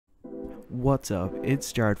What's up,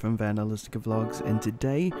 it's Jared from Vandalistica Vlogs, and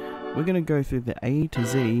today we're going to go through the A to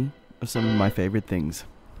Z of some of my favorite things.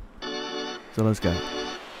 So let's go.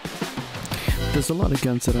 There's a lot of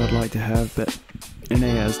guns that I'd like to have, but an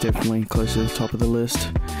AR is definitely close to the top of the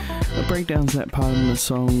list. The breakdown's that part in the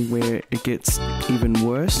song where it gets even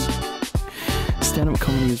worse. Stand-up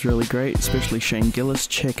comedy is really great, especially Shane Gillis.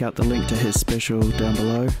 Check out the link to his special down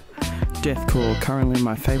below. Deathcore, currently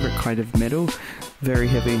my favorite kind of metal. Very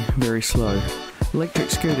heavy, very slow.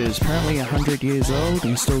 Electric scooters, apparently 100 years old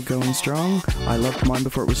and still going strong. I loved mine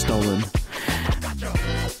before it was stolen.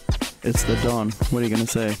 It's the Don, what are you gonna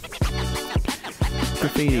say?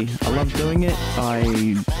 Graffiti, I love doing it. I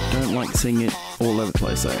don't like seeing it all over the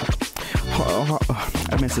place though.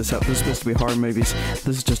 I messed this up, this is supposed to be horror movies.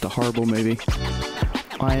 This is just a horrible movie.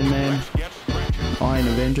 Iron Man, Iron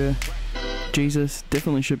Avenger, Jesus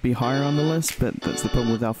definitely should be higher on the list, but that's the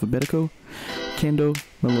problem with alphabetical. Kendall,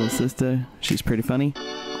 my little sister, she's pretty funny.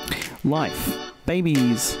 Life,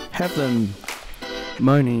 babies, have them.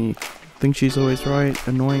 Moni, think she's always right,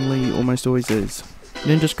 annoyingly almost always is.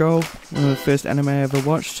 Ninja Scroll, one of the first anime I ever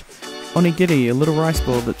watched. Onigiri, a little rice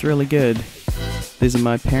ball that's really good. These are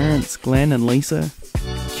my parents, Glenn and Lisa.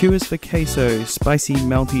 Q is for queso, spicy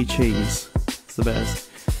melty cheese. It's the best.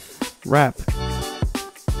 Rap,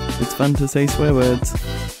 it's fun to say swear words.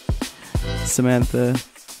 Samantha,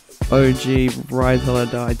 OG, ride till I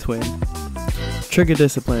die twin. Trigger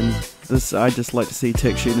discipline, this I just like to see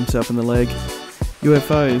Tech shoot himself in the leg.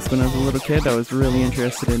 UFOs, when I was a little kid I was really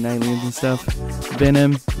interested in aliens and stuff.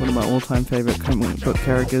 Venom, one of my all-time favourite comic book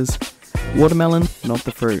characters. Watermelon, not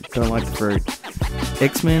the fruit, don't like the fruit.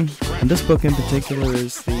 X-Men, and this book in particular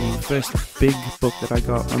is the first big book that I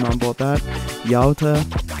got when I bought that. Yalta,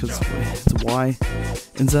 because it's a Y.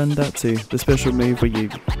 And Zandatsu, the special move where you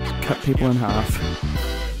cut people in half.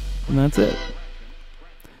 And that's it.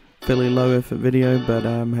 Fairly low effort video, but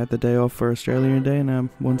had the day off for Australian Day and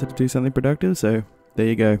wanted to do something productive, so there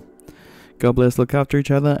you go. God bless, look after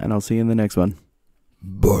each other, and I'll see you in the next one.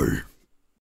 Bye.